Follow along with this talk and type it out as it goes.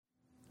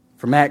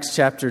From Acts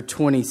chapter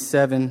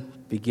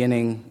 27,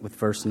 beginning with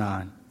verse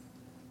 9.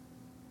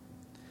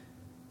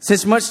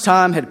 Since much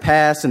time had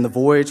passed and the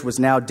voyage was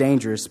now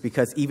dangerous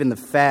because even the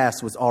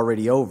fast was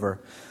already over,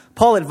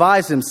 Paul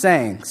advised them,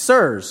 saying,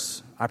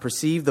 "Sirs, I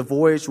perceive the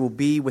voyage will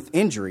be with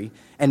injury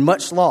and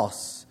much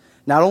loss,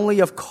 not only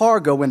of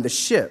cargo and the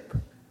ship,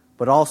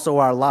 but also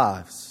our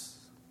lives."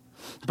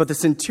 But the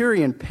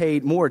centurion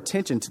paid more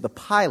attention to the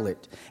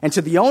pilot and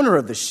to the owner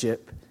of the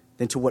ship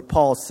than to what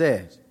Paul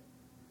said.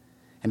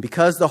 And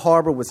because the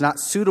harbor was not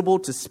suitable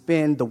to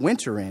spend the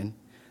winter in,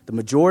 the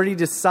majority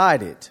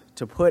decided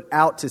to put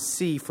out to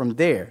sea from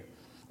there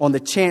on the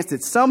chance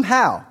that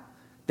somehow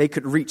they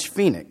could reach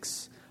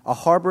Phoenix, a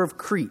harbor of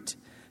Crete,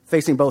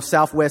 facing both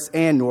southwest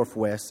and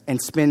northwest,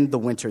 and spend the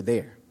winter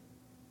there.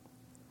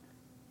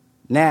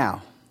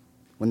 Now,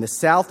 when the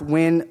south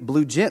wind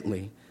blew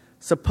gently,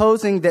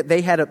 supposing that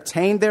they had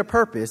obtained their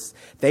purpose,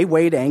 they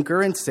weighed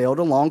anchor and sailed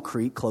along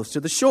Crete close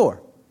to the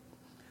shore.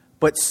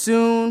 But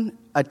soon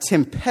a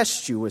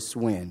tempestuous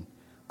wind,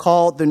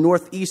 called the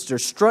northeaster,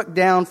 struck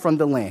down from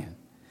the land.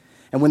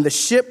 And when the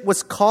ship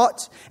was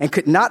caught and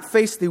could not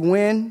face the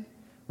wind,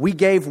 we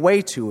gave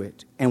way to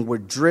it and were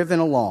driven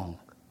along.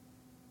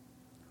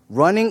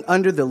 Running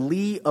under the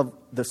lee of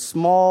the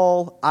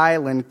small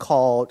island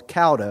called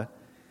Cauda,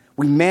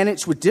 we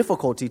managed with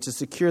difficulty to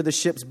secure the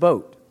ship's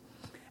boat.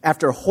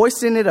 After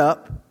hoisting it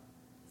up,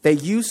 they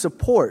used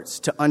supports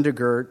to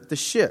undergird the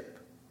ship.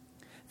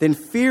 Then,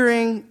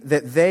 fearing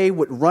that they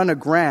would run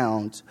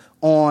aground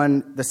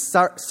on the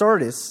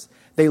Sardis,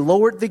 they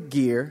lowered the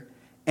gear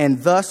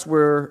and thus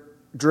were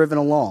driven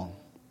along.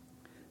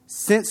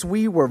 Since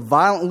we were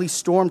violently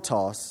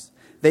storm-tossed,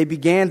 they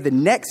began the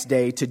next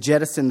day to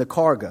jettison the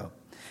cargo.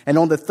 And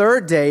on the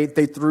third day,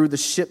 they threw the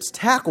ship's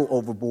tackle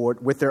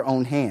overboard with their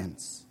own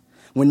hands.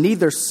 When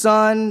neither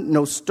sun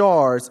nor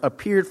stars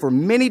appeared for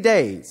many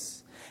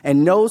days,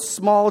 and no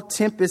small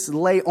tempest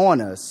lay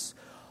on us,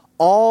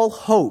 all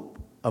hope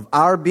of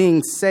our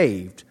being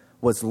saved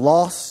was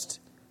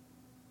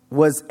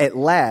at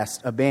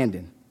last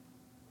abandoned.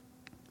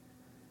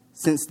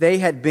 Since they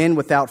had been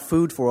without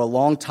food for a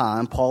long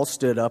time, Paul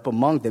stood up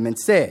among them and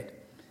said,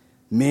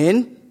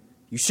 "Men,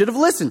 you should have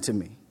listened to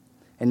me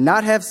and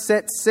not have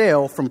set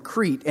sail from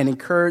Crete and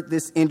incurred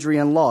this injury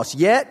and loss.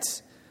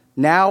 Yet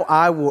now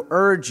I will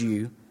urge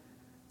you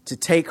to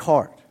take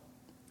heart,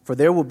 for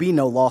there will be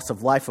no loss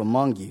of life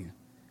among you,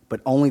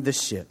 but only the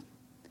ship.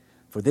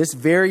 For this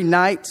very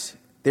night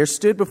there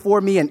stood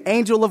before me an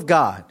angel of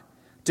God,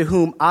 to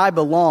whom I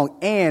belong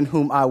and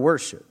whom I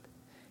worship.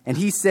 And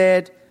he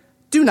said,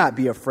 'Do not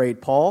be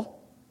afraid, Paul.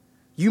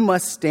 You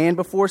must stand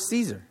before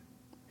Caesar.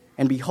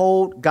 And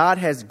behold, God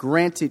has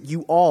granted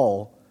you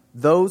all,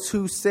 those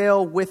who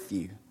sail with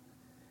you.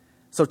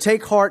 So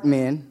take heart,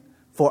 men,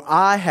 for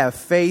I have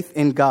faith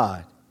in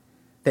God,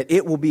 that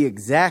it will be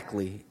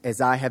exactly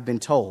as I have been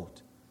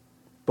told.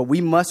 But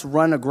we must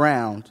run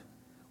aground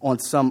on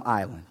some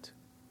island.'"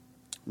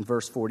 In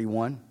verse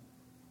 41.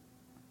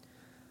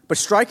 But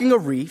striking a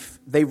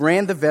reef, they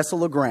ran the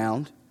vessel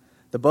aground.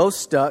 The bow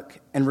stuck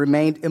and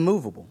remained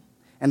immovable,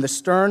 and the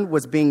stern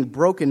was being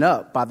broken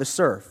up by the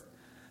surf.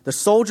 The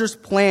soldiers'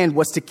 plan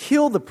was to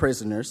kill the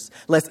prisoners,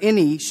 lest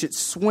any should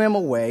swim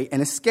away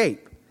and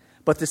escape.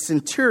 But the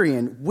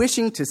centurion,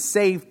 wishing to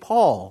save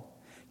Paul,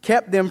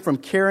 kept them from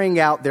carrying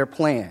out their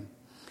plan.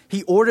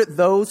 He ordered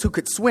those who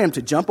could swim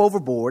to jump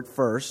overboard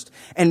first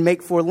and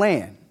make for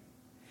land,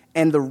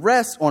 and the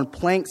rest on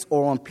planks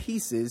or on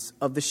pieces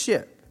of the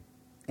ship.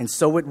 And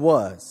so it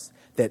was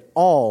that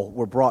all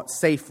were brought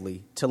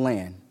safely to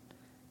land.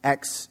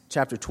 Acts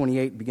chapter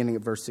 28, beginning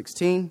at verse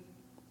 16.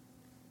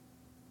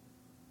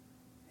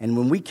 And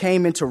when we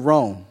came into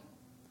Rome,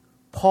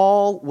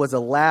 Paul was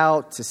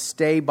allowed to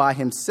stay by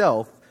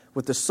himself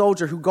with the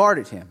soldier who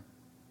guarded him.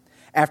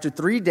 After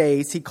 3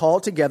 days, he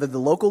called together the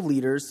local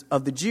leaders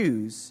of the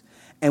Jews,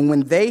 and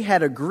when they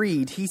had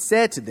agreed, he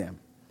said to them,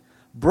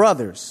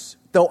 "Brothers,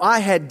 though I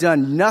had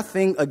done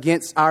nothing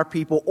against our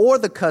people or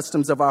the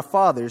customs of our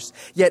fathers,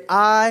 yet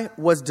I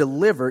was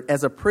delivered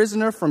as a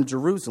prisoner from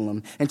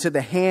Jerusalem into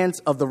the hands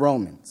of the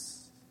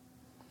Romans.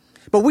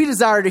 But we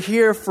desire to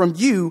hear from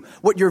you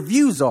what your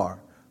views are.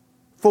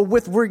 For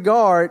with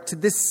regard to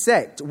this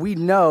sect, we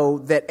know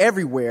that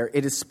everywhere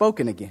it is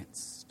spoken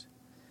against."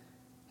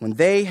 When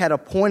they had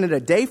appointed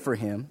a day for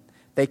him,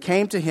 they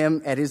came to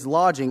him at his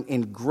lodging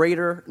in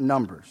greater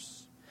numbers.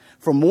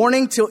 From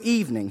morning till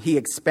evening, he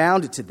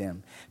expounded to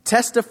them,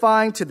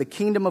 testifying to the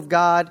kingdom of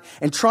God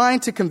and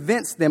trying to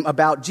convince them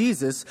about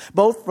Jesus,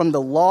 both from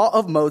the law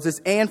of Moses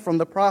and from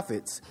the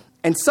prophets.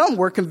 And some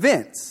were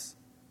convinced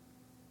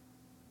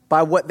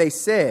by what they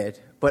said,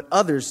 but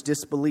others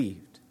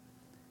disbelieved.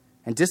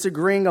 And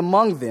disagreeing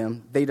among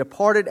them, they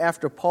departed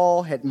after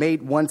Paul had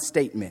made one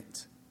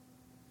statement.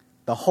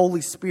 "The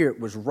Holy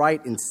Spirit was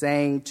right in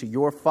saying to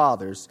your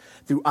fathers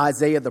through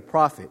Isaiah the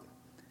prophet,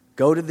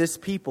 'Go to this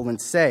people and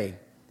say,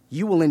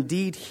 you will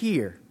indeed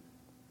hear,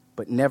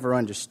 but never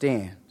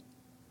understand.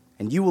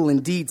 And you will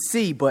indeed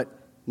see, but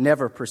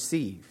never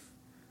perceive.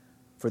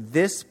 For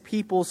this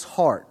people's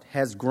heart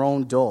has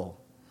grown dull.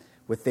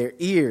 With their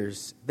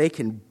ears they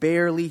can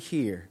barely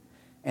hear,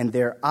 and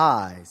their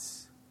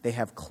eyes they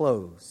have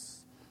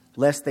closed,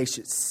 lest they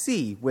should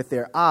see with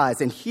their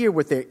eyes and hear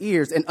with their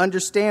ears and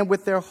understand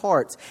with their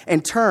hearts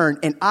and turn,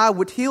 and I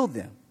would heal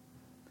them.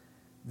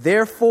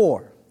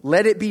 Therefore,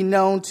 let it be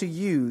known to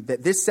you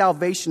that this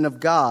salvation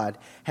of God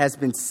has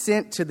been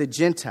sent to the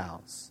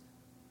Gentiles.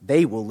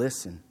 They will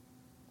listen."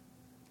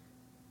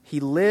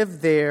 He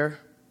lived there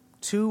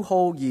 2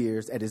 whole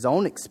years at his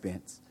own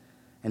expense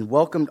and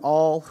welcomed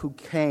all who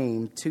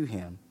came to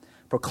him,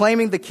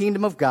 proclaiming the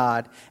kingdom of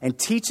God and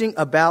teaching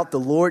about the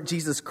Lord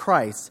Jesus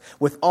Christ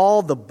with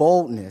all the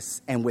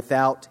boldness and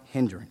without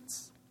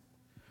hindrance.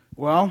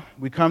 Well,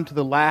 we come to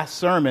the last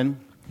sermon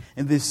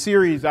in this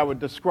series I would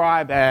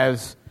describe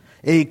as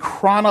a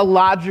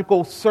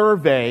chronological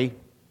survey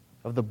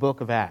of the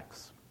book of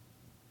Acts.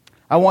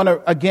 I want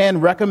to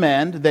again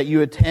recommend that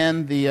you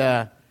attend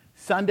the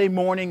Sunday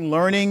morning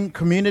learning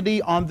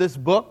community on this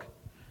book.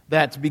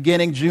 That's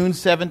beginning June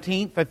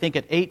 17th, I think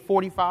at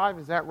 8:45,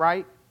 is that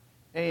right?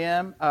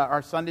 a.m.,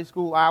 our Sunday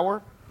school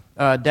hour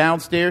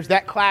downstairs.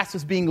 That class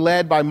is being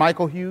led by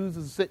Michael Hughes,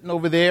 who's sitting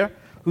over there,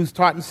 who's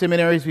taught in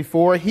seminaries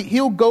before.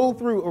 He'll go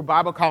through, or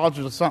Bible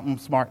colleges or something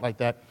smart like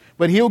that,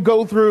 but he'll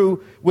go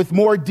through with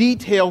more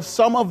detail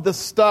some of the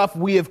stuff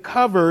we have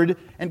covered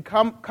and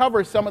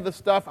cover some of the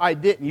stuff I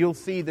didn't. You'll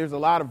see there's a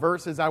lot of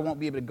verses I won't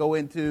be able to go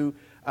into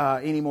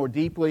any more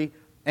deeply.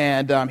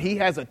 And he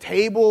has a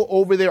table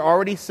over there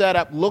already set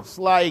up. Looks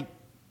like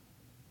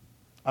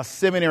a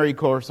seminary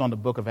course on the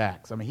book of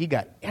Acts. I mean, he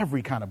got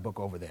every kind of book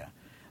over there.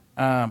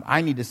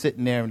 I need to sit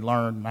in there and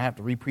learn. I have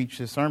to re-preach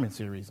this sermon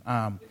series.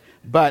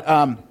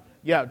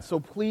 Yeah, so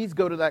please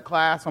go to that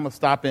class. I'm going to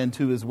stop in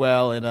too as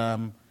well.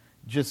 And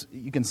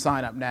you can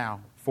sign up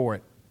now for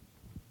it.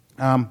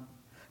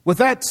 With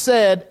that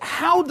said,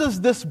 how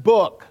does this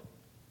book,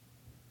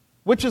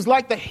 which is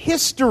like the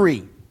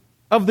history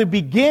of the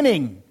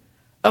beginning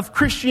of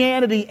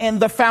Christianity and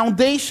the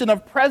foundation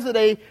of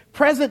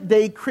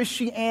present-day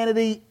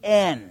Christianity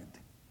end?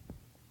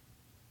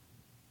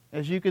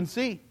 As you can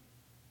see,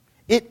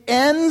 it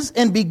ends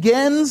and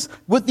begins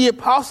with the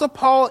Apostle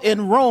Paul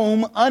in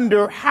Rome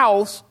under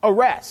house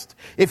arrest.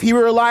 If he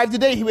were alive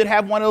today, he would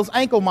have one of those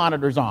ankle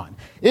monitors on.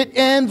 It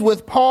ends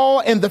with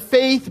Paul and the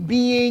faith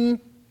being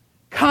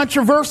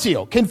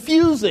controversial,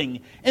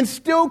 confusing, and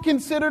still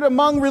considered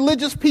among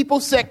religious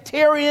people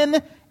sectarian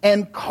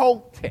and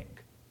cultic.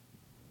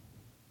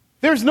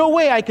 There's no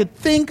way I could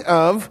think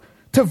of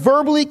to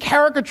verbally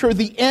caricature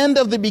the end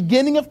of the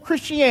beginning of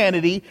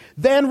Christianity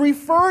than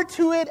refer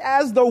to it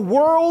as the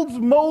world's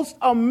most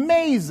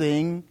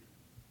amazing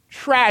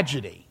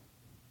tragedy.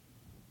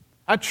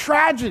 A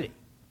tragedy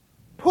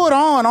put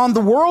on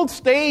the world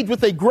stage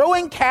with a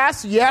growing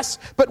cast, yes,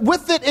 but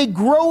with it a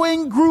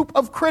growing group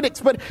of critics.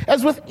 But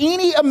as with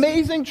any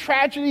amazing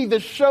tragedy, the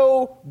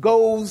show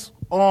goes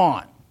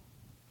on.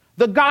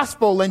 The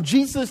gospel and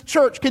Jesus'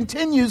 church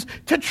continues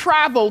to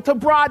travel, to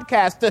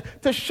broadcast,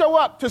 to show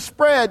up, to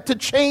spread, to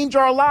change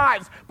our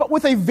lives, but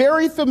with a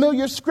very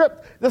familiar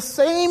script, the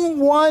same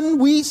one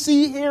we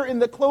see here in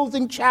the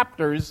closing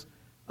chapters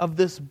of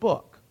this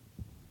book.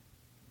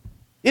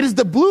 It is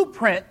the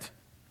blueprint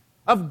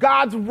of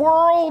God's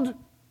world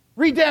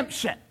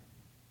redemption.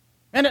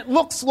 And it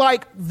looks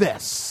like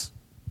this.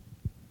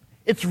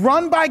 It's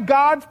run by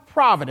God's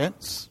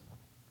providence.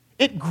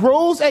 It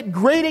grows at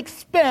great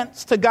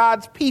expense to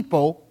God's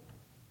people,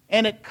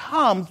 and it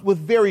comes with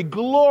very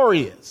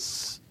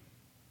glorious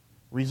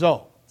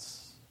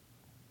results.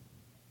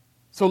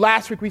 So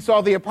last week we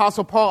saw the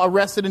Apostle Paul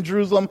arrested in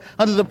Jerusalem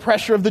under the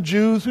pressure of the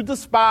Jews who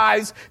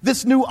despise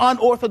this new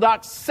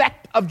unorthodox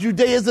sect of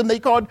Judaism they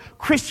called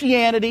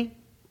Christianity.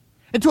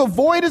 And to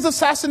avoid his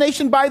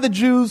assassination by the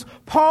Jews,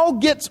 Paul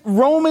gets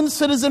Roman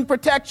citizen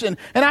protection.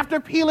 And after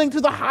appealing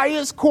to the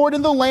highest court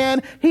in the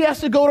land, he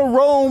has to go to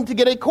Rome to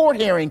get a court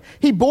hearing.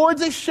 He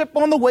boards a ship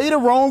on the way to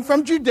Rome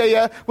from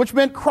Judea, which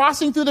meant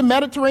crossing through the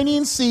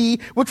Mediterranean Sea,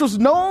 which was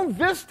known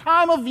this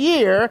time of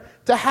year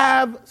to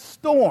have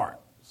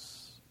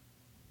storms.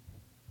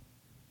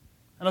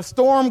 And a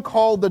storm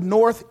called the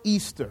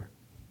Northeaster,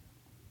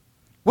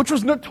 which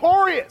was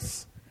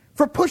notorious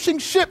for pushing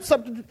ships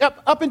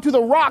up into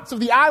the rocks of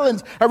the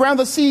islands around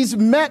the seas,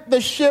 met the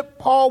ship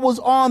Paul was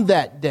on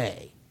that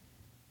day.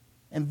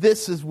 And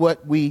this is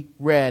what we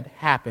read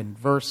happened,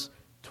 verse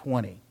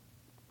 20.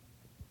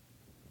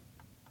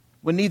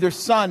 When neither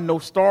sun nor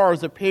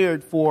stars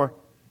appeared for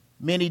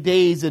many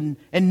days, and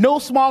no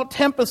small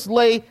tempest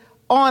lay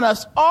on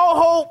us,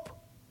 all hope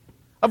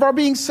of our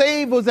being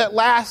saved was at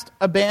last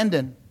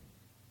abandoned.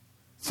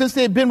 Since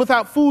they had been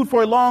without food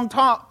for a long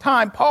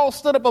time, Paul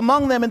stood up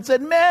among them and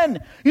said,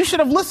 "Men, you should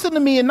have listened to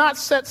me and not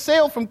set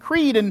sail from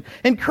Crete and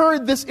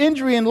incurred this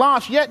injury and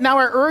loss. Yet now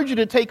I urge you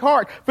to take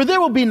heart, for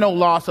there will be no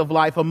loss of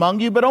life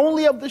among you, but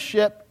only of the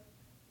ship.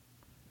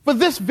 For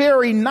this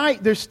very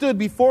night there stood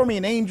before me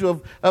an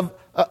angel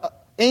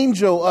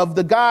of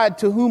the God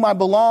to whom I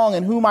belong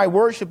and whom I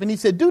worship. And he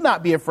said, 'Do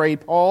not be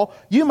afraid, Paul.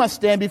 You must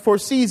stand before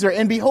Caesar.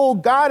 And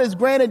behold, God has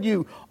granted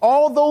you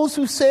all those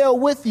who sail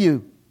with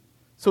you.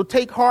 So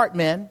take heart,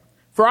 men.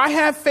 For I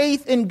have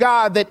faith in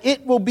God that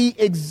it will be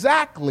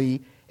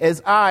exactly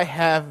as I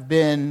have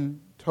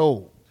been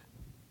told.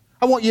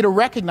 I want you to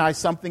recognize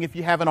something if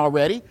you haven't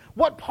already.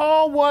 What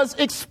Paul was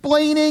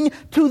explaining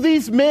to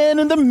these men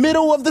in the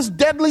middle of this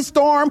deadly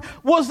storm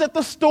was that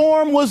the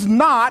storm was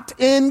not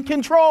in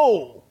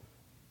control.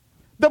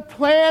 The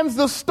plans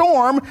the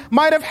storm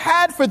might have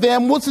had for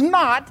them was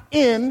not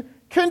in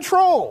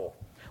control.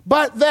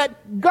 But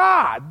that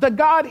God, the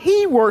God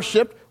he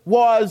worshiped,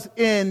 was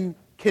in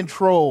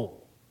control.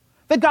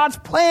 That God's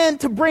plan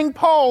to bring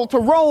Paul to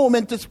Rome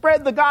and to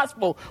spread the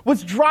gospel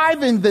was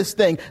driving this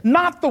thing.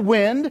 Not the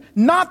wind,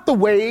 not the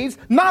waves,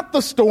 not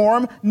the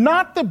storm,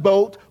 not the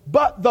boat,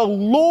 but the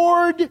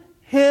Lord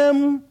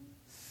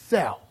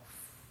himself.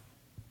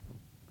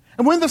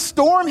 And when the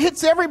storm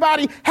hits,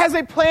 everybody has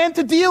a plan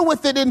to deal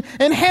with it and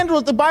handle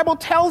it. The Bible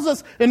tells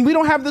us, and we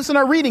don't have this in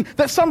our reading,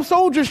 that some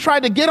soldiers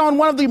tried to get on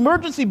one of the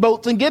emergency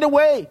boats and get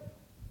away.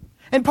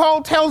 And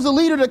Paul tells the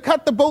leader to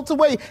cut the boats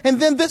away.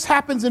 And then this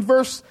happens in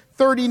verse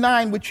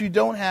 39, which you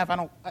don't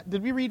have.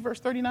 Did we read verse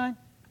 39?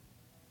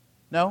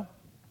 No?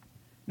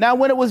 Now,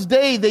 when it was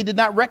day, they did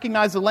not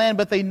recognize the land,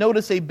 but they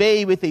noticed a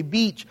bay with a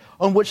beach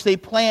on which they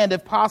planned,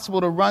 if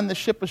possible, to run the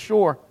ship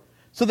ashore.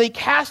 So they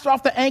cast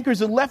off the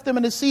anchors and left them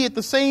in the sea at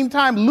the same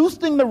time,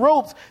 loosening the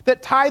ropes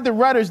that tied the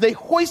rudders. They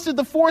hoisted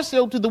the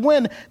foresail to the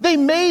wind. They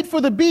made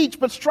for the beach,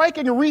 but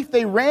striking a reef,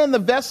 they ran the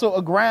vessel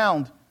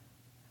aground.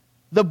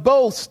 The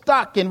bow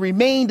stuck and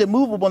remained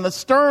immovable, and the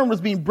stern was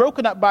being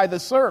broken up by the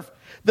surf.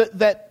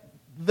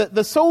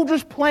 The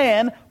soldiers'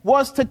 plan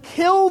was to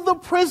kill the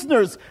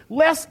prisoners,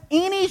 lest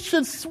any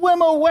should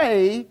swim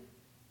away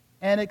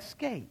and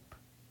escape.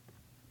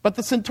 But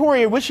the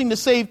centurion, wishing to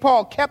save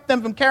Paul, kept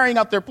them from carrying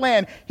out their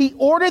plan. He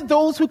ordered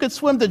those who could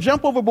swim to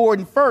jump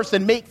overboard first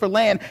and make for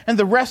land, and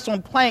the rest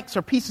on planks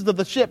or pieces of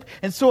the ship.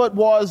 And so it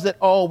was that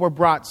all were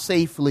brought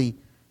safely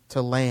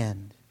to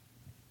land.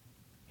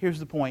 Here's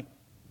the point.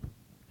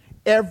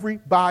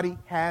 Everybody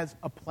has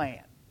a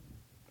plan.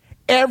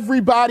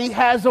 Everybody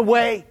has a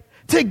way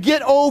to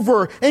get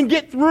over and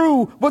get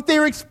through what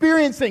they're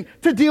experiencing,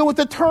 to deal with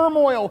the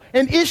turmoil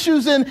and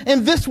issues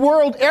in this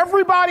world.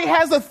 Everybody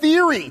has a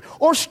theory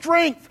or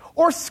strength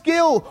or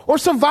skill or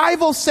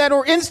survival set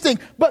or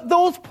instinct. But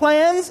those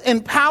plans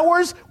and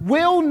powers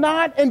will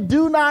not and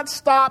do not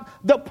stop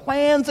the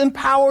plans and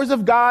powers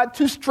of God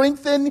to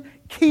strengthen,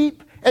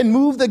 keep, and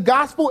move the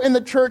gospel in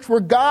the church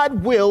where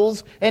God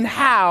wills and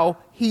how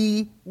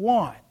he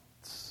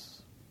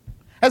wants.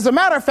 As a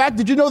matter of fact,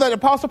 did you know that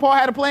Apostle Paul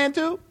had a plan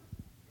too?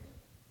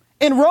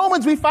 In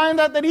Romans, we find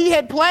out that he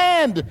had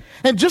planned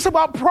and just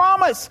about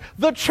promised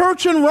the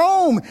church in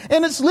Rome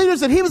and its leaders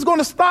that he was going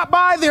to stop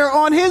by there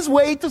on his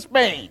way to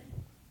Spain.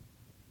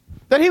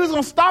 That he was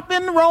going to stop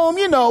in Rome,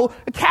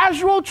 a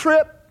casual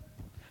trip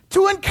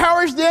to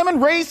encourage them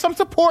and raise some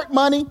support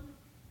money,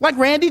 like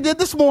Randy did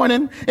this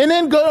morning, and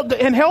then go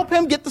and help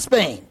him get to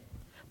Spain.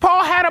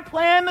 Paul had a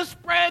plan to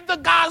spread the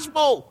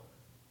gospel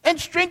and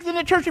strengthen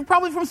the church, and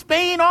probably from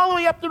Spain all the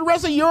way up to the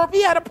rest of Europe.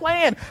 He had a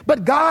plan.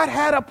 But God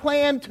had a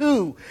plan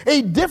too,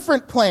 a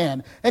different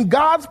plan. And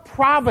God's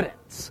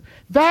providence,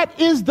 that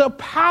is the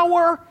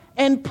power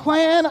and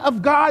plan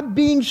of God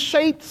being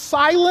shaped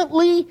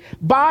silently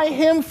by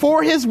him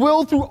for his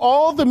will through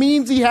all the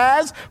means he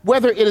has,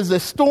 whether it is a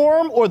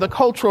storm or the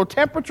cultural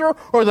temperature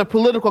or the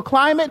political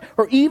climate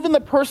or even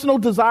the personal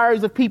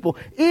desires of people.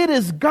 It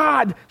is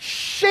God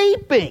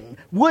shaping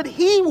what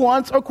he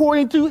wants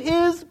according to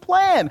his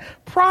plan.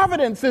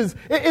 Providence is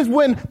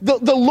when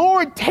the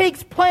Lord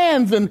takes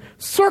plans and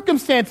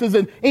circumstances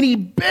and he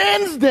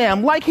bends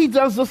them like he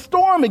does the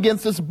storm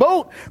against this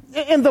boat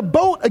and the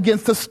boat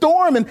against the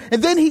storm. And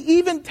then he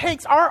even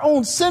takes our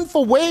own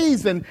sinful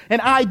ways and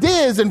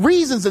ideas and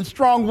reasons and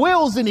strong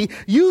wills, and he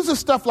uses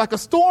stuff like a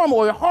storm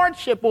or a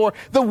hardship or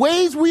the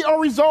ways we are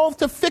resolved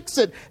to fix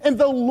it. And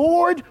the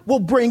Lord will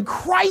bring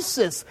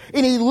crisis,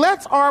 and he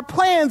lets our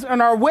plans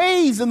and our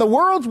ways and the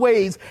world's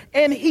ways,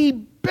 and he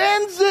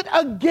bends it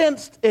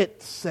against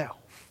itself.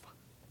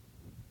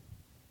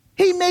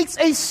 He makes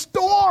a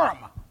storm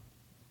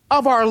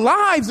of our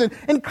lives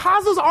and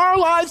causes our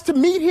lives to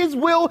meet his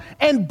will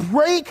and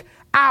break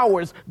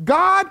ours.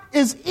 God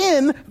is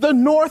in the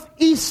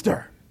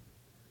northeaster.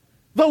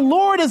 The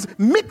Lord is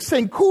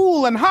mixing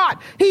cool and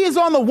hot. He is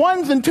on the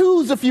ones and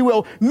twos, if you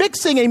will,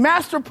 mixing a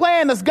master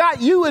plan that's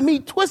got you and me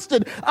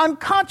twisted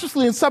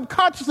unconsciously and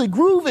subconsciously,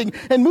 grooving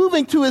and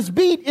moving to his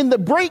beat in the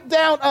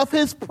breakdown of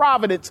his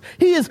providence.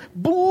 He is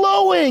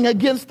blowing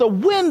against the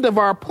wind of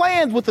our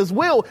plans with his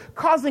will,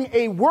 causing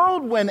a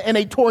whirlwind and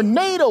a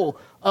tornado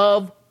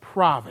of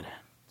providence.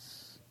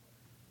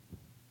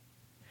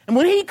 And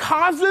when he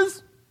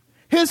causes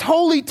his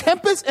holy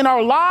tempest in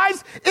our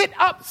lives, it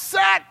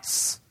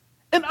upsets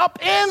and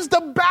upends the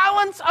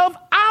balance of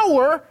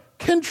our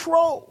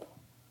control.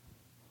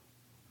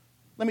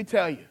 Let me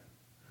tell you,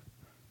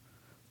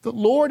 the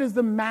Lord is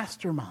the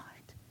mastermind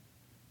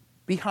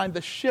behind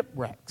the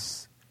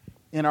shipwrecks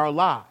in our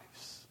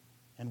lives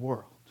and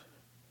world.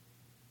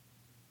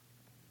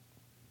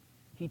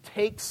 He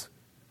takes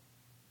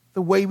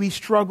the way we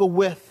struggle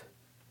with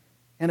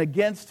and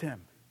against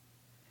him,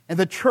 And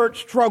the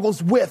church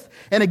struggles with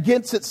and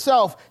against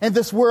itself and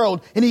this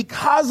world. And he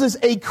causes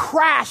a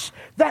crash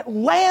that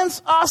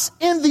lands us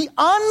in the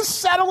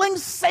unsettling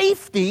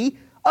safety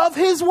of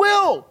his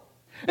will.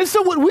 And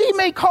so what we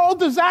may call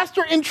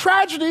disaster and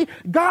tragedy,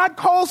 God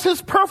calls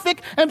his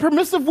perfect and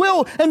permissive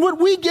will. And what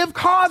we give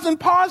cause and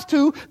pause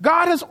to,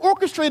 God has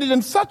orchestrated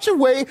in such a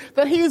way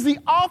that he is the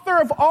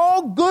author of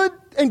all good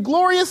and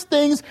glorious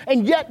things,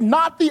 and yet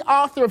not the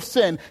author of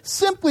sin.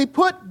 Simply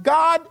put,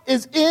 God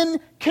is in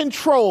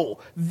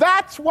control.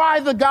 That's why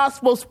the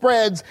gospel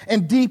spreads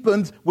and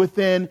deepens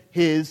within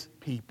his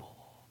people.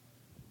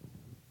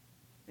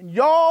 And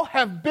y'all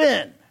have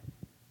been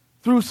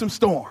through some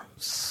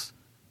storms.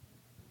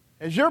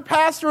 As your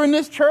pastor in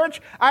this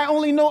church, I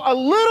only know a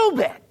little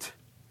bit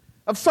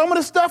of some of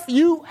the stuff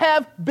you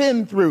have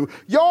been through.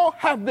 Y'all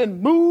have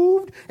been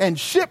moved and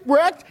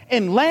shipwrecked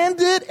and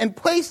landed and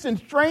placed in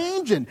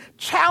strange and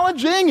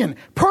challenging and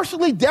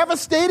personally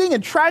devastating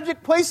and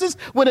tragic places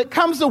when it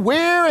comes to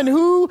where and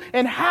who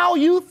and how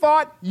you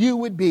thought you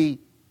would be.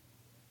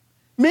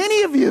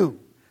 Many of you,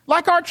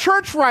 like our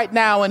church right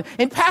now, and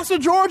Pastor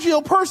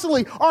Giorgio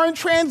personally, are in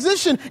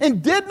transition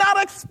and did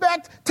not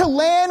expect to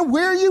land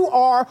where you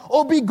are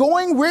or be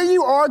going where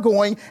you are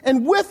going.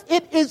 And with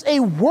it is a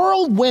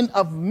whirlwind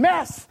of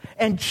mess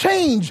and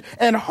change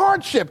and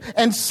hardship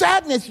and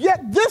sadness.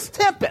 Yet this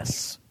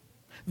tempest,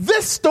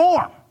 this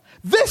storm,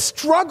 this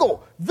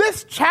struggle,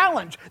 this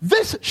challenge,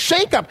 this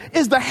shakeup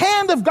is the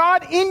hand of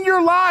God in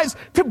your lives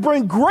to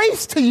bring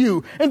grace to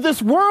you in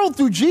this world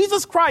through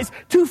Jesus Christ,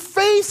 to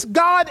face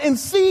God and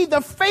see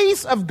the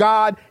face of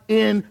God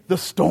in the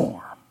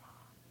storm.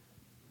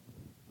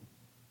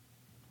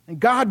 And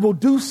God will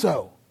do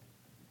so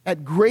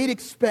at great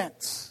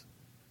expense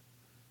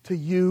to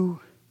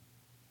you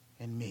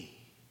and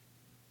me.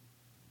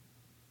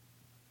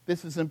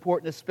 This is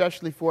important,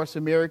 especially for us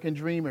American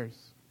dreamers,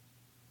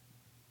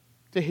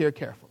 to hear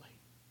carefully.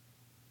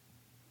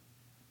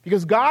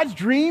 Because God's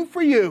dream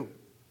for you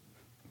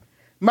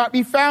might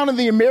be found in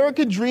the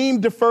American dream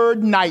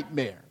deferred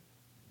nightmare.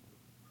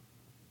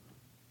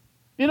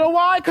 You know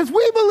why? Because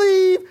we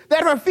believe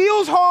that if it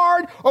feels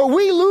hard or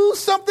we lose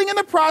something in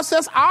the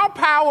process, our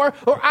power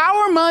or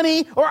our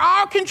money or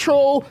our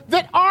control,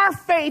 that our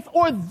faith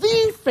or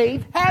the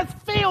faith has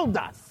failed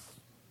us.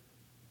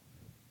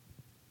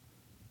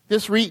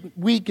 This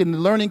week in the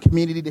learning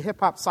community, the Hip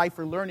Hop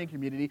Cypher learning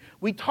community,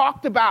 we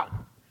talked about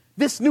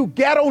this new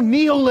ghetto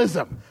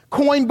nihilism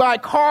coined by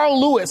Carl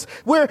Lewis,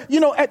 where,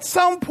 at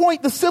some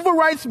point the civil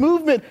rights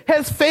movement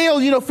has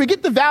failed.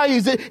 Forget the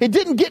values. It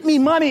didn't get me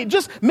money. It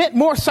just meant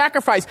more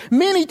sacrifice.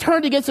 Many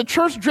turned against the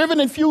church-driven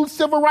and fueled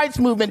civil rights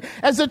movement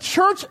as a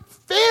church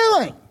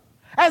failing,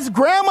 as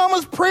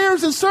grandmama's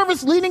prayers and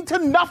service leading to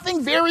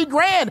nothing very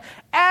grand,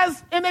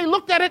 and they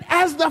looked at it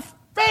as the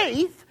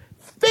faith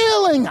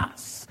failing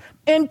us.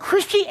 And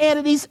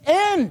Christianity's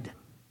end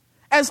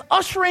as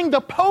ushering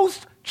the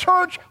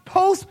post-church,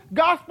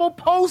 post-gospel,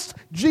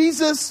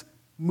 post-Jesus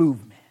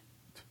movement.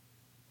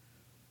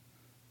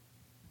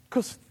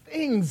 Because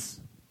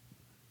things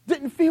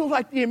didn't feel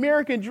like the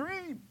American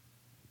dream.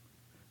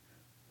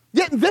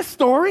 Yet in this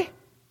story,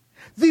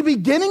 the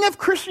beginning of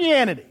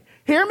Christianity,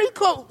 hear me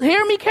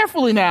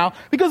carefully now,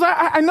 because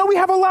I know we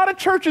have a lot of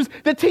churches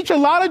that teach a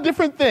lot of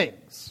different things.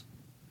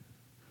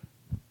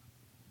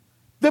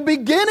 The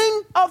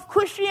beginning of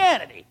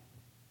Christianity,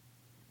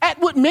 at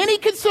what many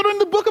consider in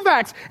the book of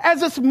Acts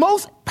as its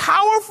most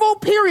powerful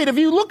period, if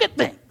you look at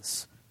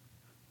things,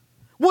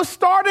 was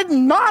started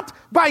not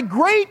by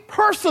great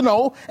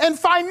personal and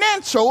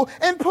financial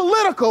and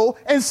political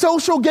and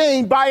social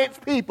gain by its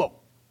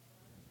people.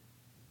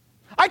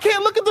 I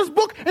can't look at this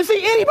book and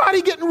see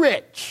anybody getting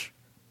rich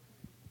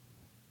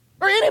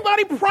or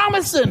anybody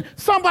promising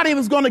somebody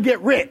was going to get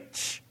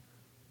rich.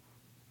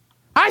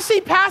 I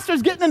see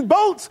pastors getting in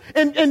boats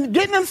and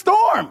getting in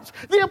storms.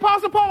 The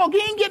Apostle Paul, he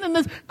ain't getting in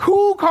this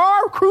cool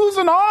car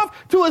cruising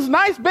off to his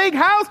nice big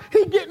house.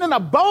 He's getting in a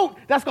boat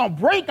that's going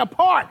to break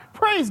apart.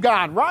 Praise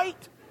God, right?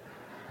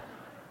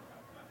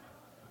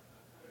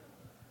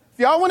 If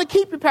y'all want to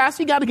keep your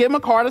pastor, you got to give him a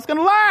car that's going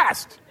to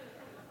last.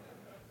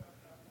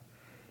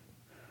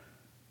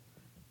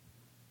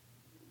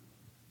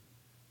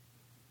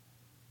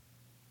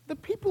 The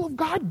people of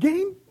God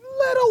gain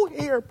little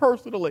here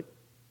personally.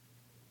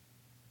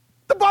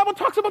 The Bible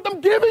talks about them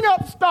giving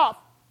up stuff,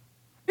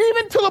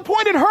 even to the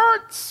point it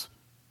hurts.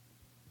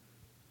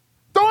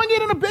 Throwing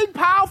it in a big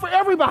pile for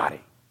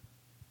everybody.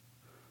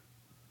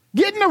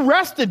 Getting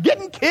arrested,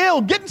 getting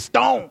killed, getting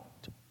stoned.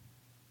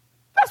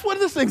 That's what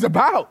this thing's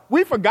about.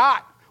 We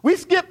forgot. We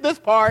skipped this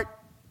part.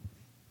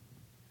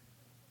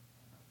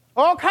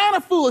 All kind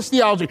of foolish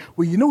theology.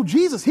 Well,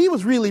 Jesus, he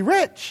was really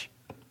rich.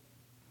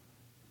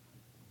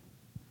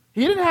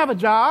 He didn't have a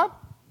job.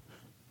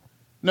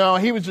 No,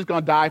 he was just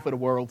going to die for the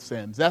world's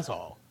sins. That's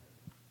all.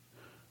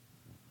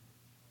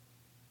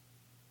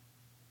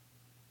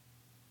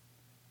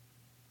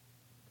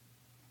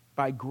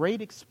 By great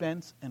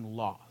expense and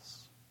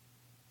loss.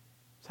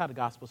 That's how the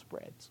gospel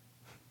spreads.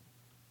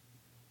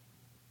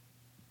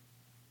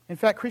 In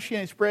fact,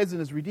 Christianity spreads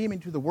and is redeeming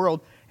to the world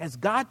as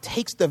God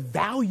takes the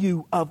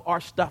value of our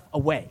stuff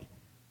away.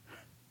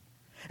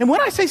 And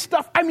when I say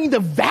stuff, I mean the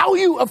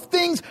value of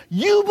things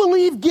you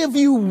believe give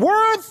you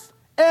worth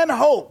and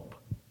hope.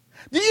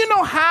 Do you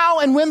know how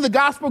and when the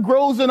gospel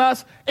grows in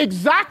us?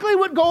 Exactly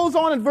what goes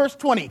on in verse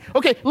 20.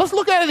 Okay, let's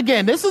look at it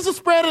again. This is the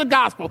spread of the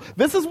gospel.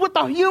 This is what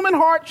the human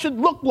heart should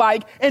look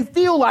like and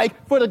feel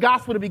like for the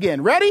gospel to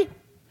begin. Ready?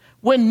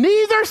 When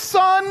neither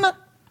sun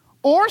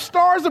or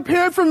stars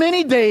appeared for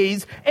many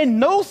days, and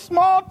no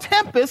small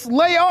tempest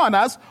lay on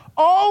us,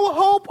 all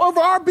hope of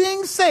our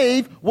being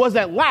saved was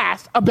at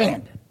last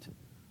abandoned.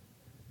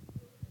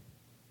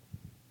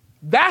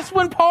 That's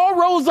when Paul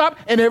rose up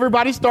and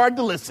everybody started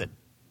to listen.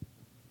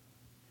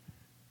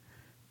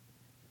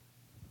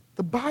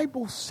 The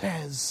Bible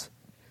says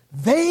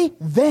they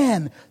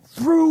then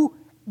threw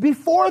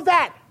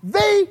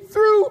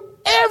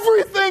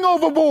everything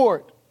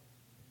overboard.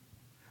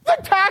 The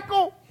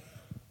tackle.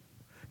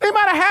 They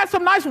might have had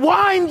some nice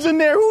wines in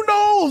there. Who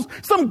knows?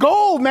 Some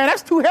gold, man.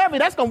 That's too heavy.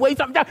 That's going to weigh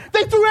something down.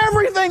 They threw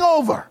everything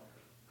over.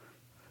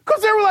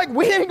 Because they were like,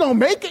 we ain't going to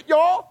make it,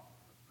 y'all.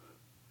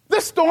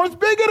 This storm's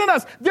bigger than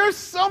us. There's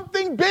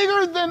something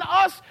bigger than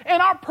us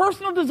and our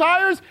personal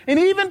desires and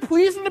even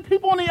pleasing the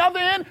people on the other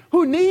end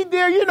who need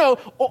their,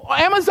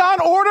 Amazon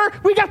order.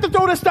 We got to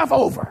throw this stuff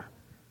over.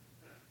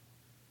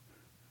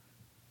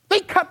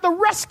 They cut the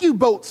rescue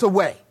boats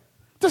away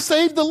to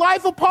save the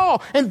life of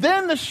Paul. And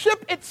then the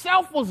ship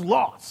itself was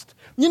lost.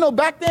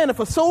 Back then, if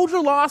a soldier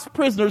lost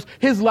prisoners,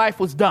 his life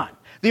was done.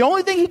 The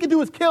only thing he could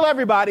do is kill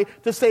everybody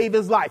to save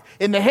his life.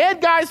 And the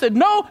head guy said,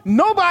 no,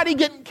 nobody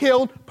getting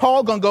killed.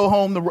 Paul gonna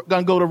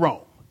go to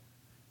Rome.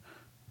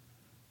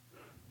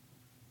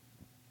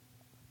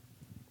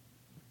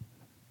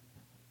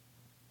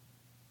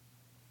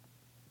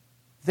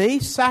 They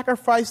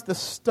sacrificed the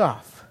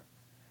stuff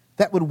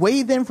that would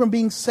weigh them from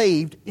being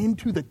saved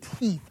into the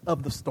teeth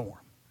of the storm.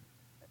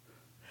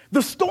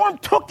 The storm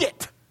took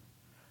it.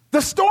 The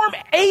storm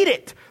ate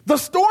it. The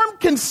storm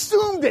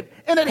consumed it,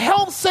 and it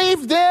helped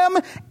save them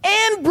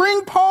and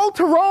bring Paul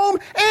to Rome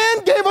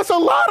and gave us a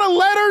lot of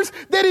letters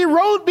that he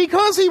wrote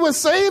because he was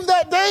saved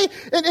that day.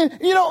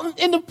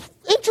 And the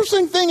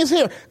interesting thing is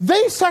here,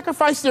 they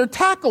sacrificed their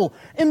tackle.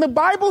 And the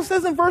Bible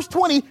says in verse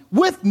 20,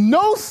 with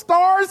no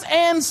stars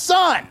and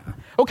sun.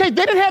 Okay,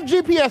 they didn't have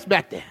GPS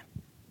back then.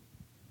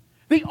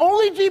 The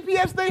only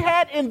GPS they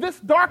had in this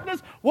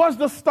darkness was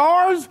the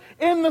stars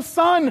and the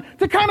sun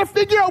to kind of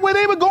figure out where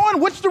they were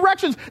going, which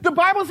directions. The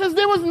Bible says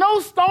there was no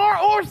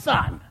star or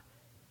sun.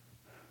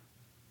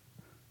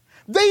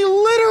 They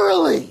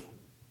literally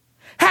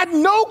had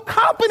no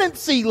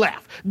competency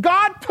left.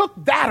 God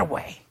took that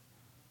away.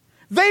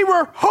 They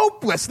were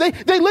hopeless. They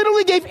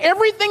literally gave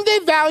everything they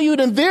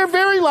valued in their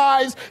very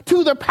lives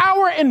to the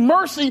power and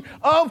mercy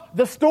of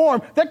the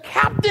storm. The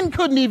captain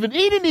he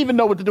didn't even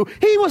know what to do.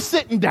 He was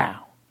sitting down.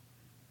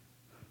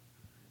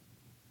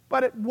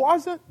 But it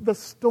wasn't the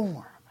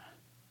storm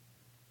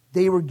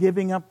they were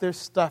giving up their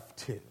stuff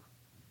to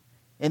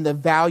and the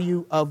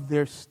value of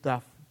their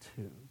stuff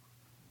to.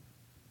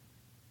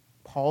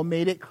 Paul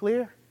made it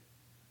clear.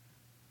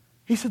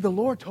 He said, the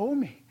Lord told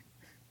me,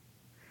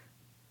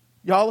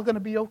 y'all are going to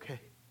be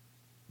okay.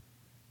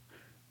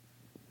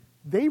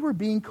 They were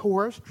being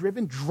coerced,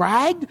 driven,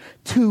 dragged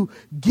to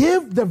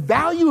give the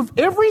value of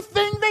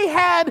everything they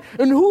had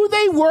and who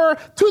they were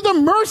to the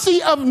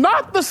mercy of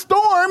not the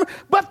storm,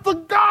 but the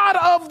God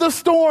of the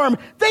storm.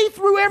 They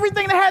threw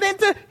everything they had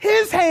into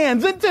his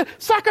hands, into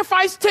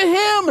sacrifice to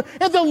him.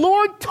 And the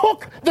Lord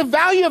took the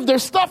value of their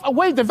stuff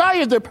away, the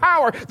value of their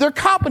power, their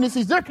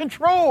competencies, their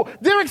control,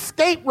 their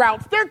escape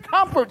routes, their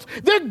comforts,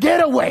 their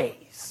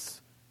getaways.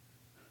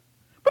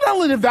 But not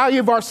only the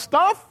value of our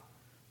stuff,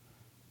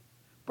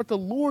 but the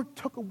Lord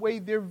took away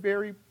their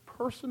very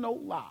personal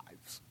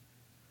lives.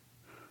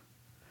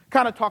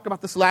 Kind of talked about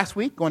this last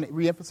week, going to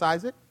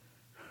reemphasize it.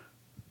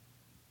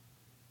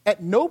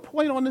 At no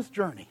point on this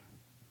journey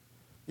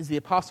is the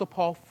Apostle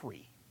Paul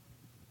free.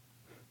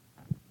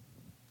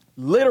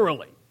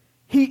 Literally.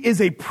 He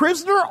is a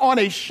prisoner on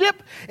a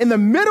ship in the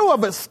middle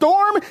of a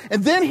storm,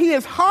 and then he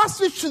is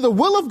hostage to the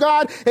will of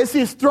God as he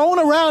is thrown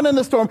around in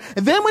the storm.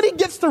 And then when he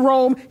gets to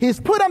Rome, he is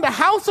put under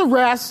house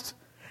arrest.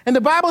 And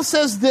the Bible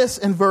says this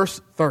in verse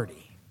 30.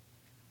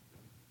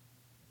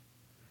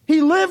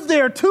 He lived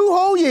there 2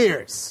 whole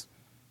years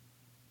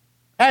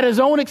at his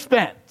own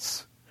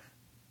expense.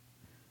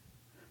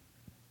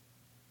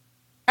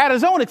 At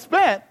his own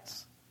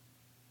expense.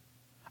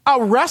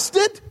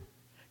 Arrested,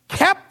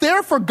 kept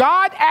there for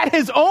God at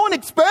his own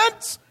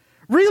expense.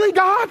 Really,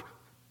 God?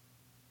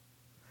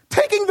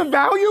 Taking the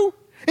value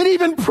and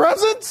even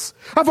presence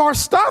of our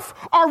stuff,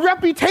 our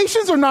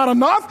reputations are not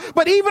enough,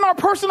 but even our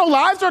personal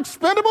lives are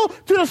expendable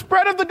to the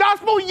spread of the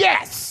gospel?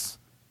 Yes.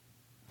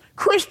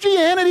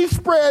 Christianity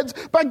spreads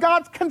by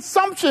God's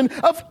consumption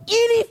of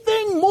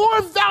anything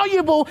more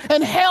valuable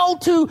and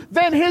held to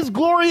than his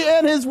glory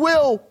and his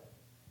will.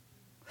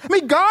 I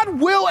mean, God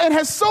will and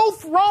has so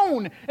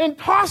thrown and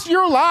tossed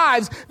your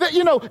lives that,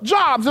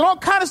 jobs and all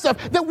kind of stuff,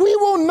 that we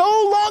will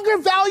no longer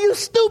value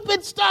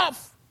stupid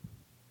stuff.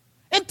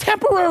 and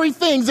temporary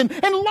things and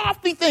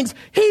lofty things.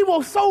 He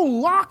will so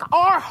lock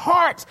our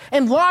hearts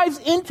and lives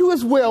into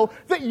his will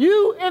that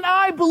you and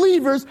I,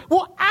 believers,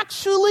 will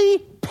actually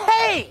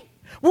pay.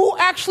 We'll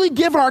actually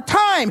give our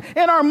time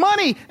and our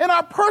money and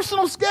our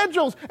personal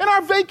schedules and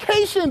our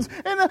vacations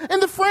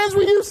and the friends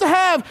we used to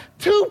have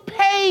to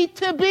pay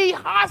to be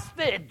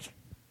hostage.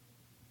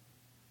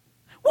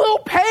 We'll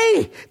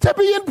pay to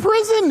be in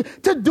prison,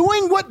 to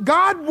doing what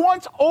God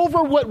wants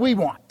over what we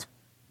want.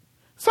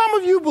 Some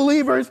of you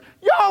believers,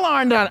 y'all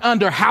aren't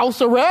under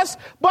house arrest,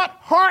 but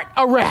heart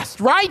arrest,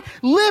 right?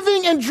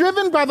 Living and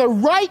driven by the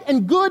right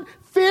and good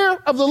fear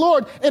of the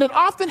Lord. And it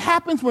often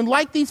happens when,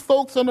 like these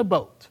folks on the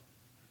boat,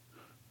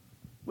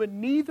 when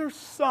neither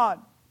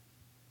sun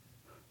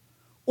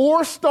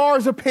or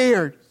stars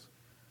appeared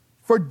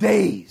for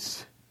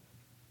days,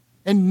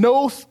 and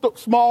no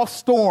small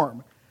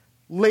storm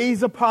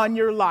lays upon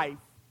your life.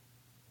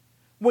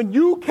 When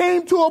you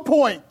came to a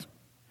point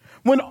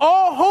when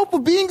all hope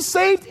of being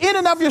saved in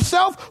and of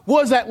yourself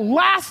was at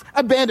last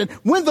abandoned.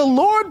 When the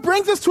Lord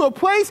brings us to a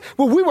place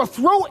where we will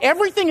throw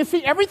everything and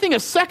see everything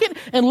as second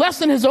and less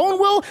than his own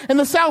will and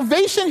the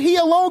salvation he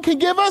alone can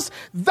give us,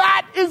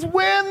 that is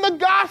when the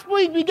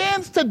gospel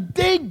begins to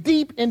dig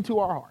deep into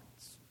our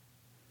hearts.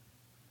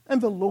 And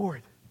the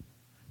Lord,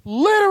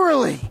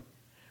 literally,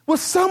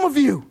 with some of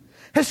you,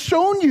 has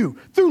shown you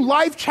through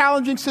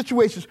life-challenging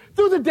situations,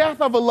 through the death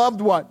of a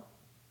loved one,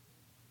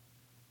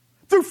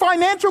 through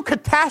financial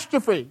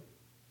catastrophe,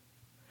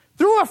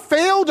 through a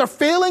failed or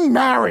failing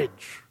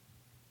marriage,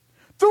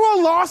 through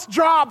a lost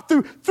job,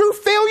 through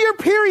failure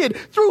period,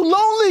 through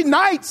lonely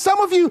nights, some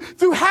of you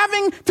through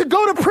having to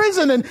go to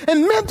prison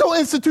and mental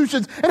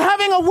institutions and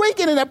having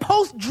awakened in a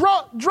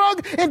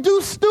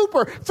post-drug-induced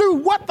stupor, through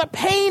what the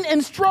pain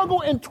and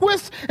struggle and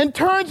twists and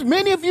turns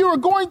many of you are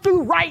going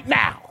through right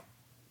now.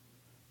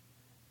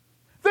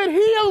 That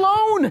he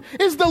alone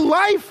is the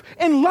life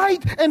and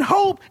light and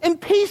hope and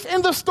peace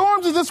in the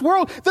storms of this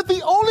world. That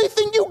the only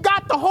thing you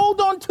got to hold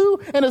on to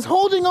and is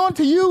holding on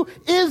to you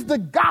is the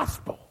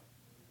gospel.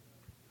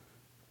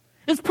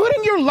 It's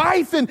putting your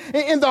life in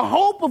the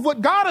hope of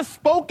what God has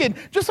spoken,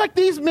 just like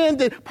these men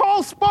did.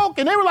 Paul spoke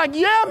and they were like,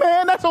 yeah,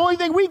 man, that's the only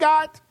thing we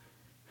got.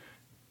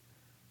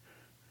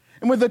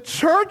 And when the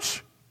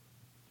church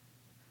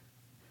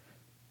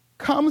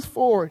comes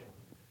forward,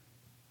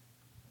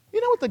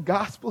 you know what the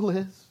gospel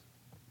is?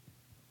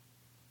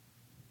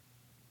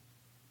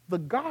 The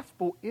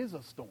gospel is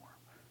a storm,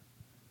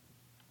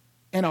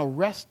 an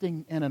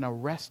arresting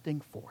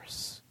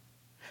force.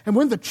 And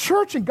when the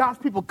church and God's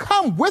people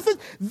come with it,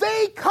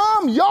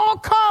 y'all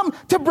come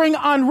to bring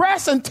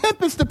unrest and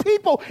tempest to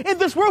people in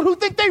this world who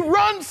think they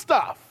run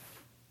stuff,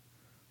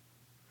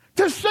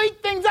 to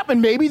shake things up.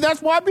 And maybe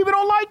that's why people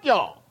don't like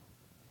y'all.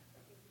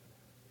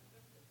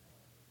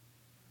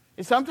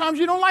 And sometimes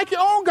you don't like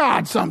your own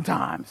God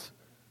sometimes.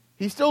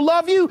 He still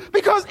loves you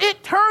because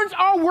it turns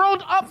our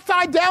world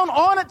upside down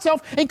on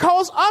itself and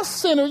calls us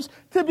sinners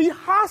to be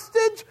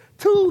hostage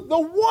to the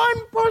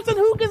one person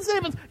who can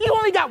save us. You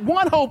only got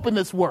one hope in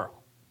this world.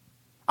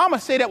 I'm going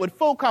to say that with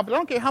full confidence. I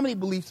don't care how many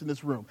beliefs in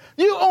this room.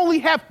 You only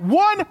have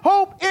one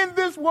hope in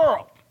this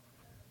world.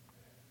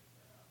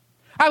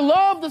 I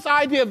love this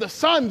idea of the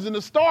suns and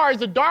the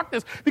stars and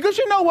darkness because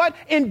you know what?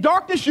 In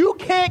darkness, you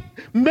can't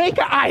make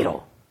an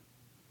idol.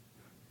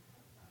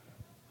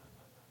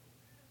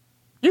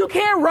 You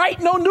can't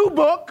write no new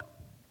book,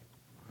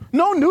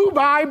 no new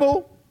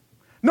Bible,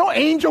 no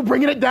angel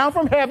bringing it down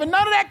from heaven,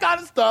 none of that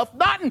kind of stuff.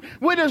 Nothing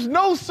where there's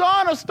no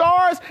sun or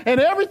stars and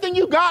everything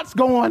you got's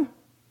going.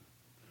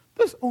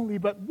 There's only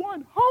but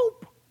one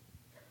hope.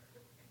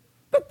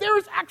 That there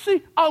is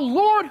actually a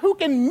Lord who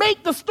can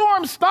make the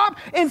storm stop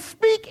and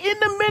speak in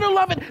the middle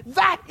of it.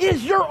 That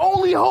is your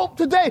only hope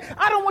today.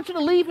 I don't want you to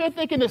leave here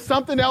thinking there's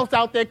something else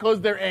out there because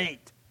there ain't.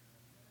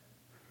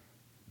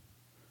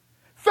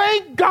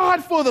 Thank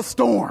God for the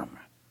storm,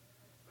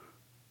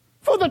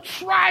 for the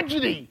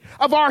tragedy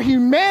of our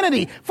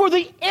humanity, for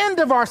the end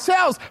of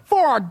ourselves,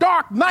 for our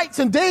dark nights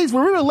and days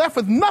where we were left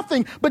with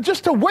nothing but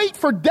just to wait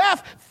for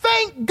death.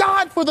 Thank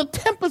God for the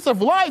tempest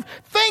of life.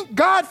 Thank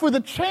God for the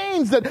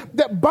chains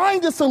that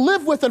bind us to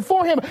live with and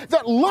for him,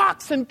 that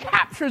locks and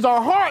captures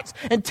our hearts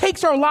and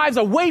takes our lives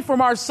away from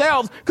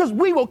ourselves because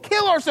we will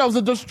kill ourselves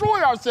and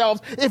destroy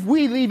ourselves if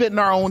we leave it in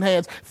our own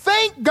hands.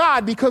 Thank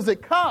God because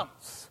it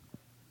comes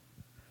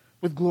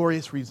with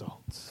glorious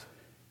results.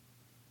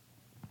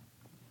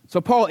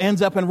 So Paul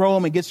ends up in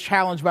Rome and gets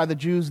challenged by the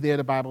Jews there,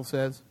 the Bible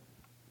says.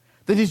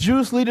 That these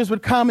Jewish leaders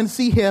would come and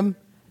see him.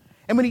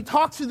 And when he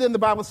talks to them, the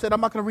Bible said,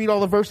 I'm not going to read all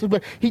the verses,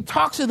 but he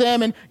talks to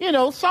them and,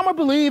 some are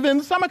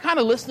believing, some are kind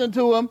of listening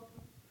to him.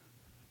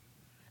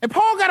 And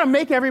Paul got to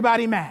make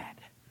everybody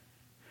mad.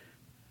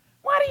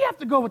 Why do you have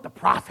to go with the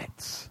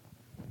prophets?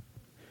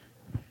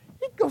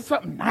 You can go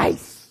something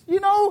nice,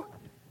 This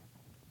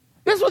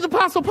is what the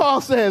Apostle Paul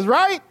says,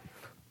 right?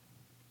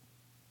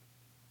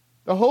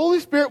 The Holy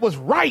Spirit was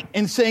right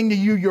in saying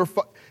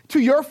to to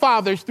your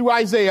fathers through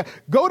Isaiah,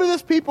 go to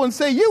this people and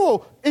say, you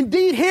will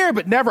indeed hear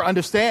but never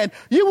understand.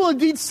 You will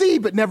indeed see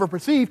but never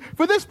perceive.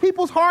 For this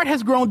people's heart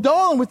has grown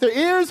dull, and with their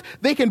ears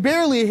they can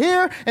barely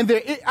hear, and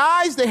their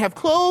eyes they have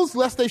closed,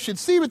 lest they should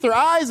see with their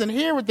eyes and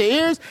hear with their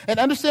ears and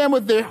understand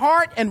with their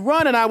heart and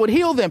run, and I would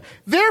heal them.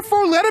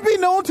 Therefore let it be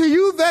known to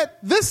you that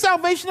this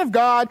salvation of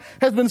God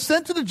has been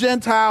sent to the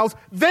Gentiles.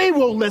 They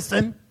will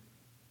listen.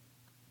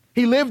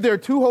 He lived there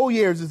 2 whole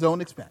years at his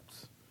own expense.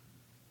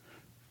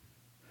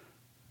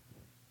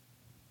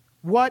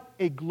 What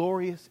a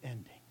glorious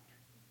ending.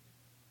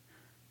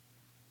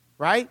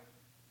 Right?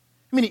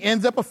 I mean, he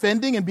ends up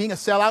offending and being a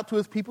sellout to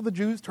his people, the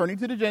Jews, turning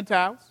to the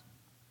Gentiles,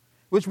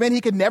 which meant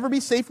he could never be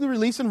safely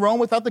released in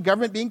Rome without the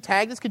government being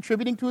tagged as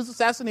contributing to his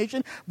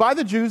assassination by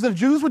the Jews. The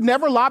Jews would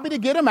never lobby to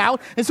get him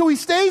out. And so he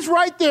stays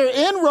right there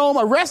in Rome,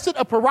 arrested,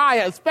 a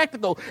pariah, a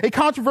spectacle, a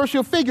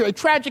controversial figure, a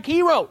tragic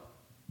hero.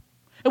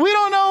 And we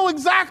don't know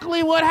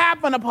exactly what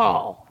happened to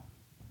Paul.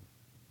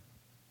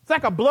 It's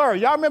like a blur.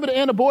 Y'all remember the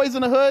end of Boys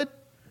in the Hood?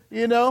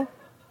 You know?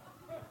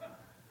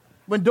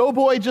 When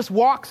Doughboy just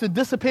walks and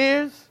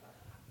disappears.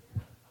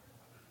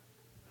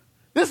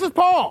 This is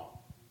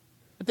Paul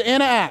at the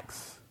end of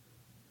Acts.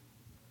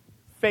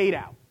 Fade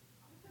out.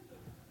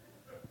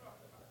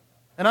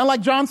 And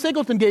unlike John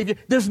Singleton gave you,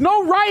 there's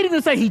no writing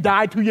to say he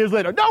died 2 years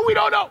later. No, we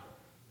don't know.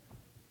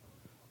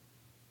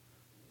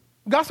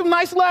 Got some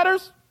nice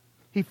letters.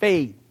 He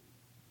fade.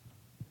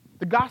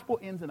 The gospel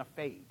ends in a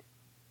fade.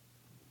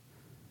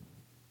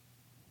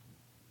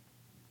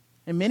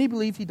 And many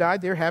believe he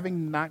died there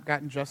having not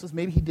gotten justice.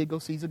 Maybe he did go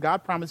Caesar.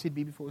 God promised he'd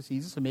be before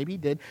Caesar, so maybe he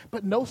did.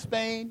 But no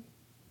Spain.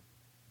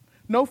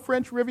 No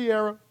French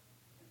Riviera.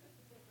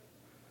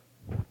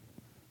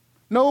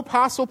 No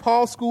Apostle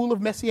Paul School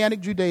of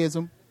Messianic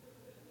Judaism.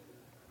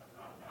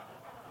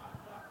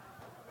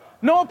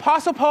 No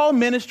Apostle Paul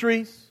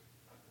Ministries.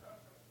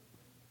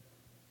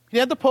 He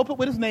had the pulpit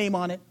with his name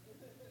on it.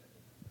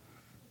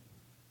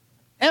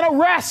 An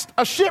arrest,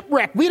 a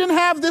shipwreck. We didn't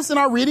have this in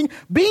our reading.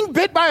 Being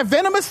bit by a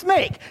venomous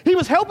snake. He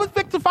was helping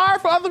fix the fire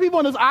for other people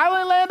on this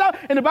island land out,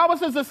 and the Bible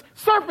says this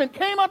serpent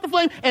came out the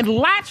flame and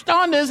latched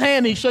onto his hand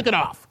and he shook it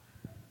off.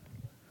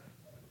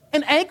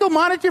 An ankle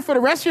monitor for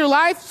the rest of your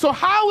life? So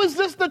how is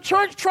this the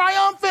church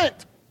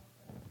triumphant?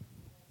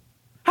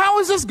 How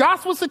is this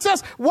gospel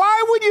success?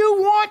 Why would you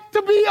want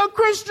to be a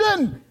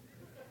Christian?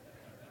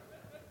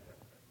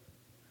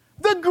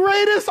 The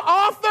greatest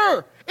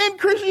author in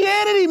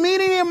Christianity,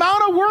 meaning the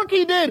amount of work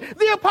he did.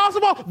 The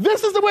Apostle Paul,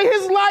 this is the way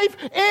his life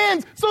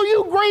ends. So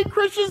you great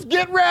Christians,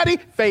 get ready.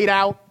 Fade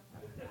out.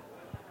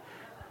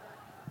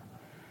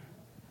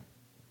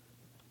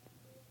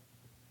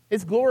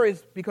 It's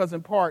glorious because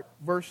in part,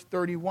 verse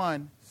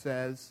 31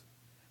 says,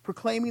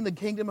 proclaiming the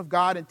kingdom of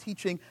God and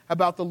teaching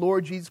about the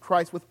Lord Jesus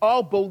Christ with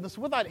all boldness,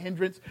 without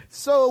hindrance.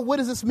 So what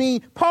does this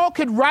mean? Paul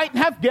could write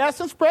and have guests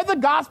and spread the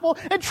gospel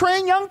and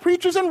train young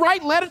preachers and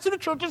write letters to the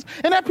churches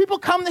and have people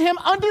come to him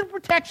under the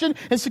protection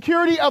and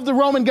security of the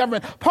Roman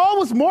government. Paul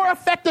was more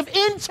effective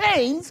in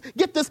chains,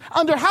 get this,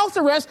 under house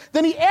arrest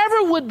than he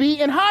ever would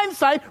be in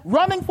hindsight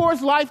running for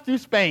his life through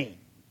Spain.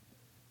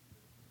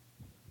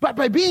 But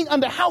by being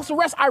under house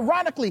arrest,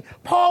 ironically,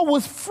 Paul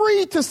was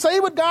free to say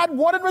what God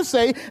wanted him to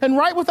say and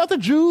write without the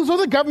Jews or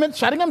the government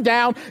shutting him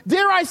down.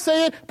 Dare I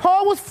say it,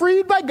 Paul was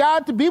freed by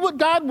God to be what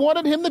God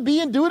wanted him to be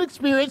and do and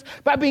experience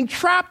by being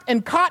trapped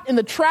and caught in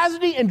the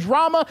tragedy and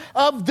drama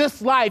of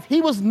this life. He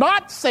was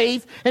not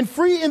safe and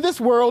free in this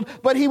world,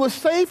 but he was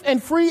safe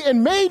and free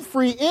and made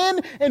free in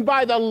and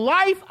by the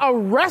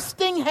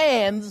life-arresting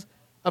hands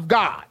of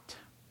God.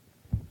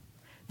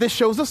 This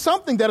shows us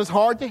something that is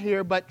hard to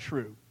hear but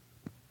true.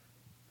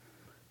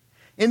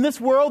 In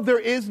this world, there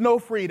is no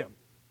freedom.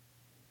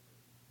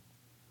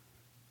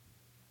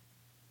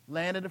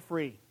 Land of the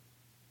free,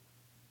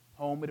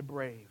 home of the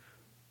brave.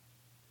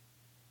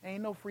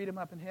 Ain't no freedom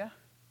up in here.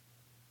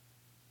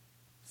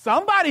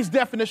 Somebody's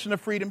definition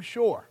of freedom,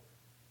 sure,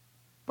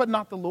 but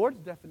not the Lord's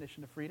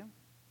definition of freedom.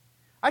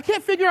 I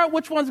can't figure out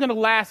which one's going to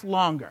last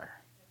longer.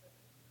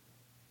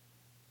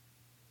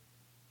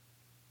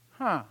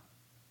 Let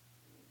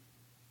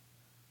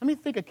me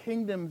think of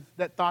kingdoms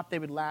that thought they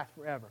would last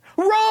forever.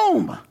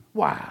 Rome!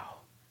 Wow.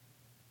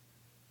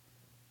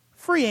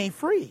 Free ain't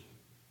free.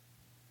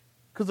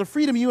 Because the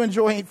freedom you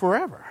enjoy ain't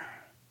forever.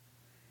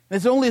 And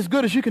it's only as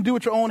good as you can do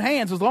with your own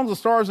hands. As long as the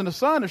stars and the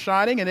sun are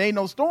shining and there ain't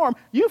no storm,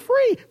 you're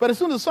free. But as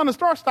soon as the sun and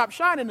stars stop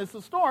shining, it's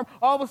a storm,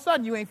 all of a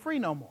sudden you ain't free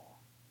no more.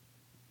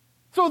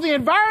 So the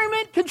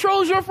environment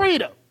controls your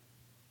freedom.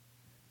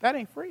 That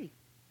ain't free.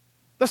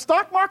 The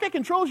stock market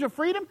controls your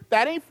freedom.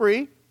 That ain't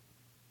free.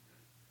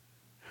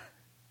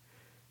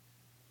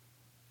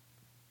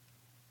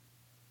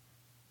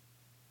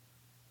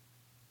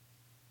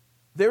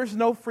 There's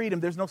no freedom,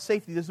 there's no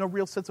safety, there's no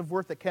real sense of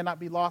worth that cannot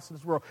be lost in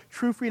this world.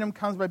 True freedom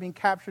comes by being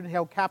captured and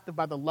held captive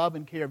by the love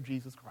and care of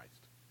Jesus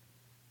Christ.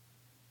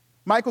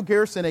 Michael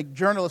Garrison, a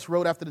journalist,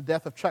 wrote after the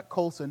death of Chuck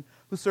Colson,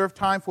 who served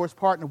time for his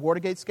part in the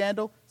Watergate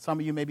scandal. Some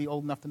of you may be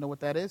old enough to know what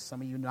that is,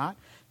 some of you not.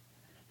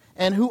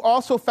 And who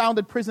also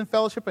founded Prison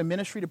Fellowship, a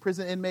ministry to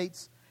prison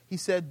inmates. He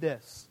said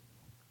this: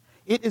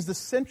 It is the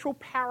central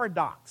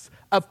paradox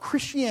of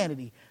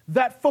Christianity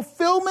that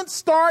fulfillment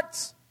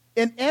starts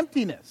in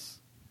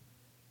emptiness,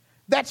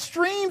 that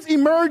streams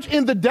emerge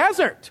in the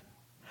desert,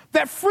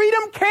 that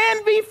freedom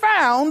can be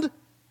found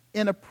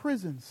in a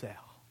prison cell.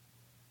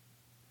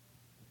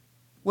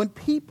 When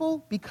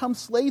people become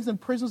slaves and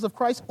prisoners of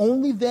Christ,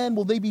 only then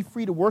will they be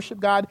free to worship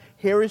God,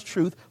 hear His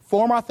truth,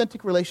 form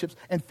authentic relationships,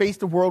 and face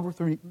the world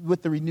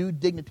with the renewed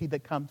dignity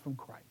that comes from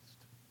Christ.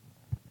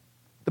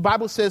 The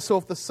Bible says, so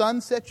if the Son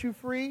sets you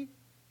free,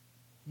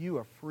 you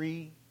are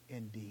free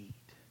indeed.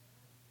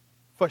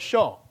 For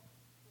sure.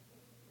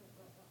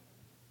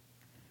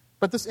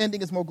 But this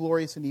ending is more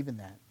glorious than even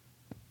that.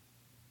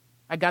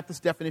 I got this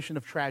definition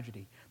of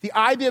tragedy. The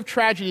idea of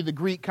tragedy, the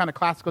Greek kind of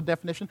classical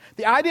definition,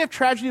 the idea of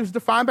tragedy was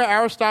defined by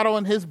Aristotle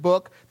in his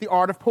book, The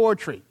Art of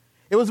Poetry.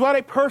 It was about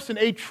a person,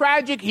 a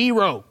tragic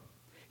hero.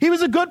 He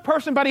was a good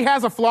person, but he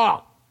has a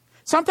flaw,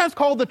 sometimes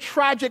called the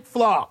tragic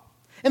flaw.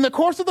 In the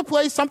course of the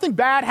play, something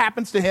bad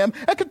happens to him,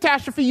 a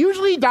catastrophe.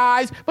 Usually he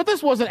dies, but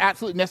this wasn't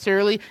absolutely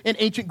necessarily an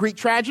ancient Greek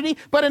tragedy.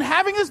 But in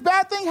having this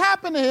bad thing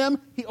happen to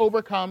him, he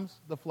overcomes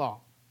the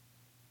flaw.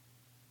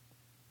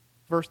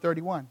 Verse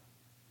 31.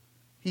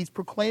 He's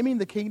proclaiming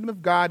the kingdom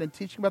of God and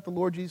teaching about the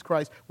Lord Jesus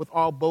Christ with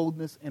all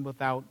boldness and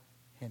without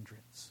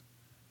hindrance.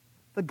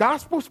 The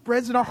gospel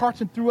spreads in our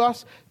hearts and through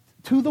us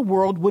to the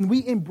world when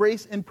we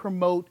embrace and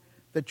promote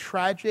the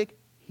tragic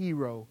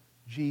hero,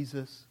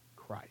 Jesus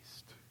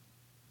Christ,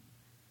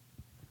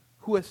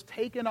 who has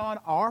taken on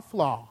our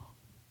flaw,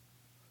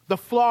 the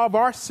flaw of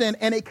our sin,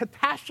 and a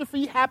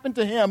catastrophe happened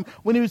to him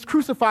when he was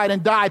crucified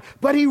and died.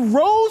 But he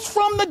rose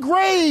from the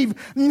grave,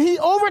 and he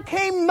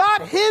overcame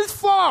not his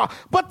flaw,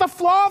 but the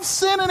flaw of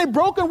sin in a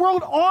broken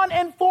world on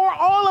and for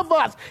all of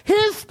us.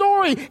 His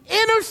story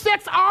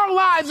intersects our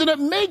lives, and it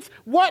makes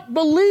what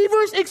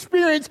believers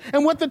experience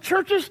and what the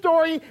church's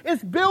story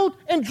is built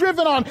and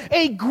driven on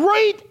a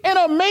great and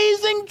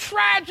amazing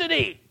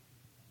tragedy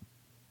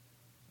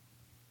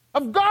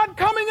of God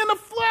coming in the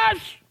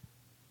flesh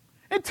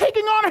and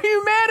taking on our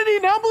humanity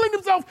and humbling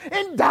himself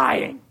and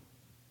dying.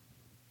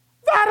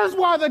 That is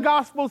why the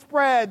gospel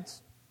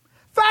spreads.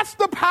 That's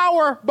the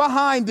power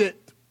behind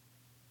it.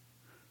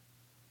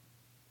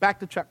 Back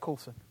to Chuck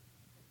Colson.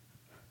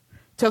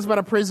 Tells about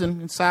a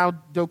prison in Sao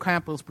do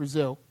Campos,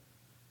 Brazil,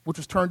 which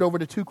was turned over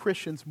to two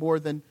Christians more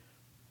than,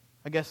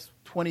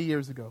 20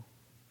 years ago.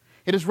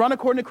 It is run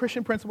according to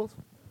Christian principles.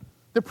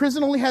 The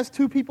prison only has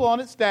 2 people on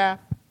its staff.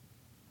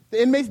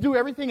 The inmates do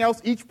everything else.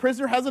 Each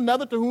prisoner has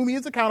another to whom he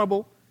is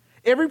accountable.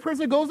 Every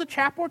prisoner goes to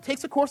chapel or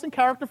takes a course in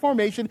character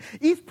formation.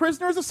 Each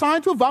prisoner is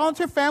assigned to a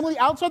volunteer family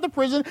outside the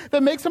prison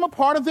that makes him a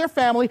part of their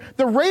family.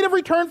 The rate of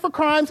return for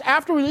crimes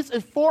after release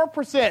is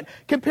 4%,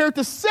 compared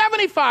to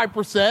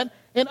 75%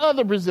 in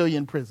other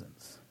Brazilian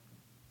prisons.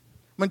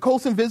 When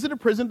Colson visited a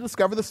prison to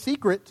discover the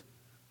secret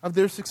of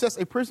their success,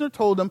 a prisoner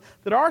told him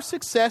that our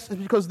success is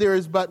because there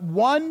is but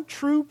one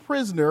true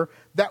prisoner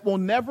that will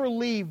never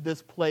leave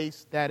this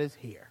place that is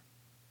here.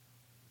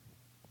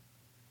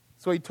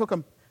 So he took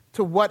him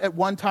to what at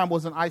one time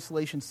was an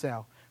isolation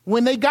cell.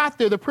 When they got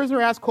there, the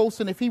prisoner asked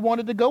Colson if he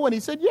wanted to go, and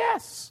he said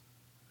yes.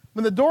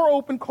 When the door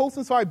opened,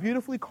 Colson saw a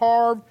beautifully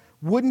carved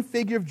wooden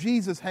figure of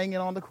Jesus hanging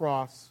on the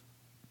cross.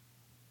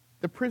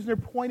 The prisoner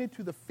pointed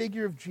to the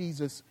figure of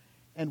Jesus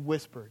and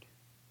whispered,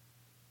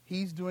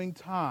 "He's doing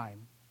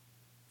time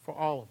for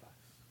all of us.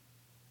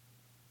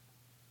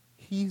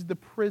 He's the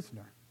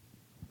prisoner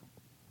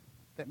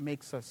that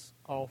makes us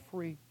all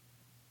free."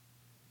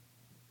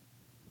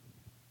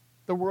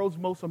 The world's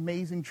most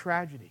amazing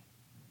tragedy.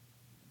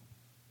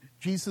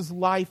 Jesus'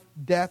 life,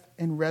 death,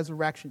 and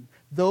resurrection.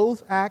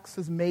 Those acts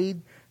have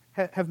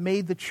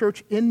made the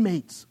church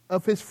inmates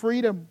of his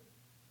freedom.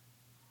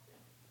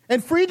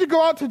 And free to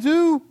go out to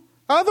do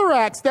other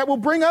acts that will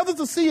bring others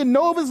to see and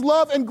know of his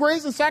love and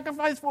grace and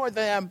sacrifice for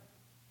them.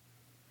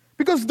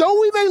 Because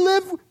though we may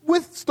live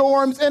with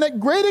storms and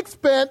at great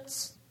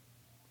expense,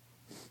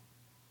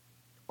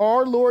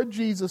 our Lord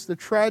Jesus, the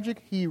tragic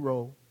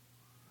hero,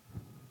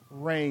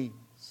 reigns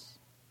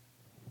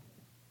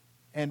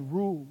and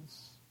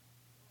rules,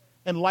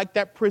 and like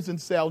that prison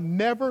cell,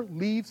 never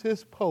leaves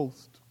his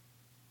post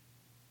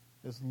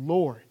as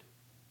Lord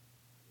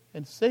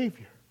and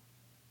Savior.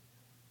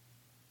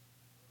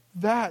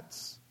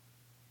 That's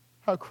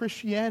how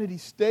Christianity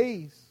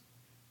stays,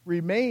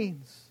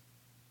 remains,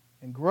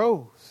 and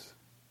grows.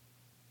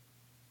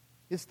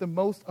 It's the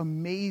most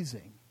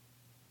amazing,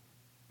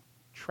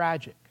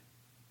 tragic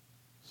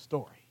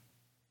story.